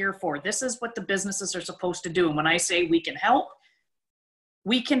what we're here for. This is what the businesses are supposed to do. And when I say we can help,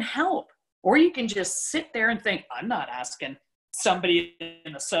 we can help. Or you can just sit there and think, I'm not asking somebody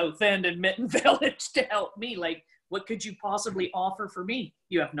in the South End in Mitten Village to help me. What could you possibly offer for me?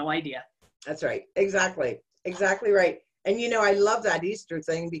 You have no idea. That's right. Exactly. Exactly right. And I love that Easter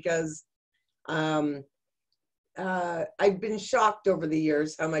thing because I've been shocked over the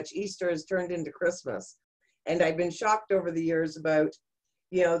years how much Easter has turned into Christmas. And I've been shocked over the years about,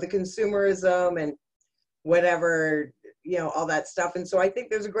 the consumerism and whatever, all that stuff. And so I think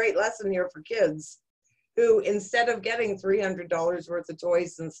there's a great lesson here for kids who, instead of getting $300 worth of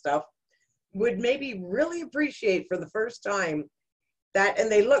toys and stuff, would maybe really appreciate for the first time that,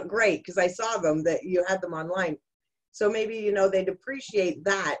 and they look great because I saw them, that you had them online. So maybe, they'd appreciate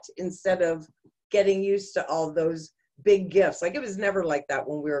that instead of getting used to all those big gifts. It was never like that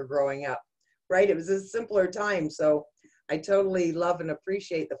when we were growing up. Right? It was a simpler time. So I totally love and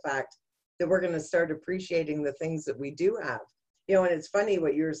appreciate the fact that we're going to start appreciating the things that we do have. And it's funny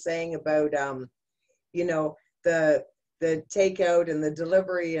what you were saying about, the takeout and the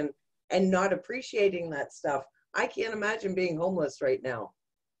delivery and not appreciating that stuff. I can't imagine being homeless right now.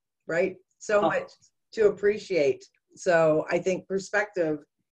 Right? So much to appreciate. So I think perspective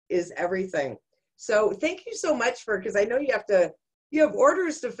is everything. So thank you so much because I know you have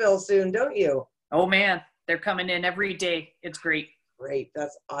orders to fill soon, don't you? Oh man, they're coming in every day. It's great. Great.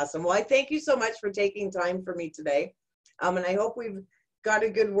 That's awesome. Well, I thank you so much for taking time for me today. And I hope we've got a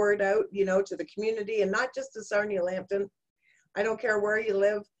good word out, to the community and not just to Sarnia Lambton. I don't care where you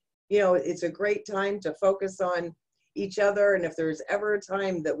live. It's a great time to focus on each other. And if there's ever a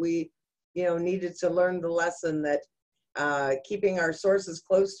time that we, needed to learn the lesson that keeping our sources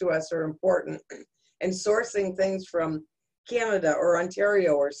close to us are important and sourcing things from Canada or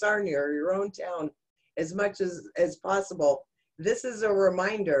Ontario or Sarnia or your own town as much as possible. This is a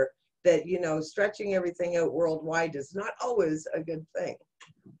reminder that, stretching everything out worldwide is not always a good thing.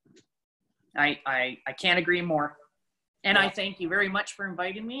 I can't agree more. And Yeah. I thank you very much for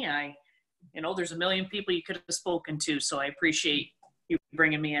inviting me. There's a million people you could have spoken to, so I appreciate you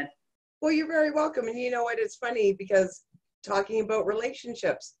bringing me in. Well, you're very welcome. And you know what? It's funny because talking about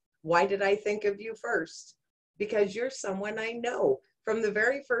relationships, why did I think of you first? because you're someone I know from the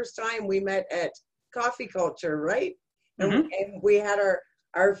very first time we met at Coffee Culture, right? And we had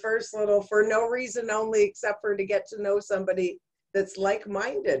our first little, for no reason only except for to get to know somebody that's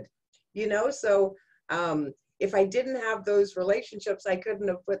like-minded, you know? So if I didn't have those relationships, I couldn't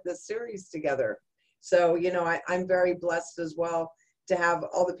have put this series together. So, you know, I'm very blessed as well to have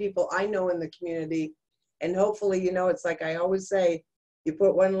all the people I know in the community. And hopefully, you know, it's like I always say, you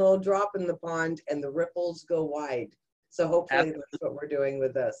put one little drop in the pond and the ripples go wide. So hopefully that's what we're doing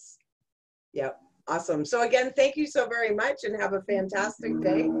with this. Yep. Awesome. So again, thank you so very much and have a fantastic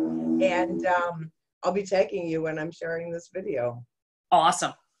day. And I'll be tagging you when I'm sharing this video.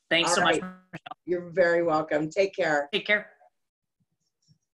 Awesome. Thanks so much. You're very welcome. Take care. Take care.